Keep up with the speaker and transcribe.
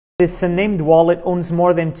This unnamed wallet owns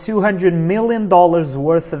more than $200 million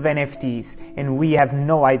worth of NFTs, and we have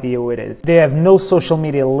no idea who it is. They have no social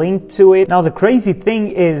media link to it. Now, the crazy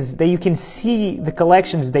thing is that you can see the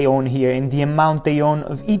collections they own here and the amount they own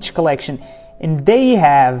of each collection. And they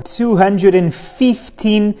have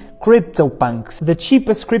 215 CryptoPunks. The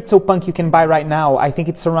cheapest CryptoPunk you can buy right now, I think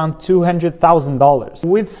it's around $200,000.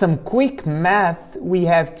 With some quick math, we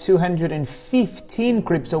have 215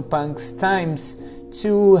 CryptoPunks times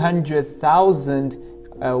 200,000,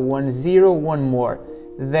 one more.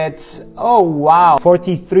 That's, oh wow,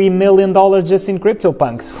 $43 million just in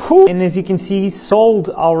CryptoPunks. Whew. And as you can see, he sold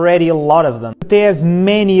already a lot of them. But they have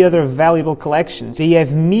many other valuable collections. They have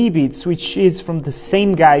Meebits, which is from the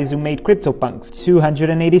same guys who made CryptoPunks,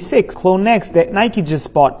 286. CloneX that Nike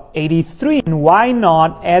just bought, 83. And why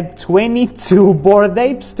not add 22 Bored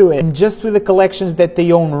Apes to it? And just with the collections that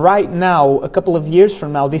they own right now, a couple of years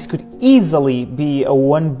from now, this could easily be a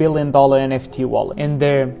 $1 billion NFT wallet. And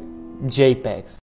they're JPEGs.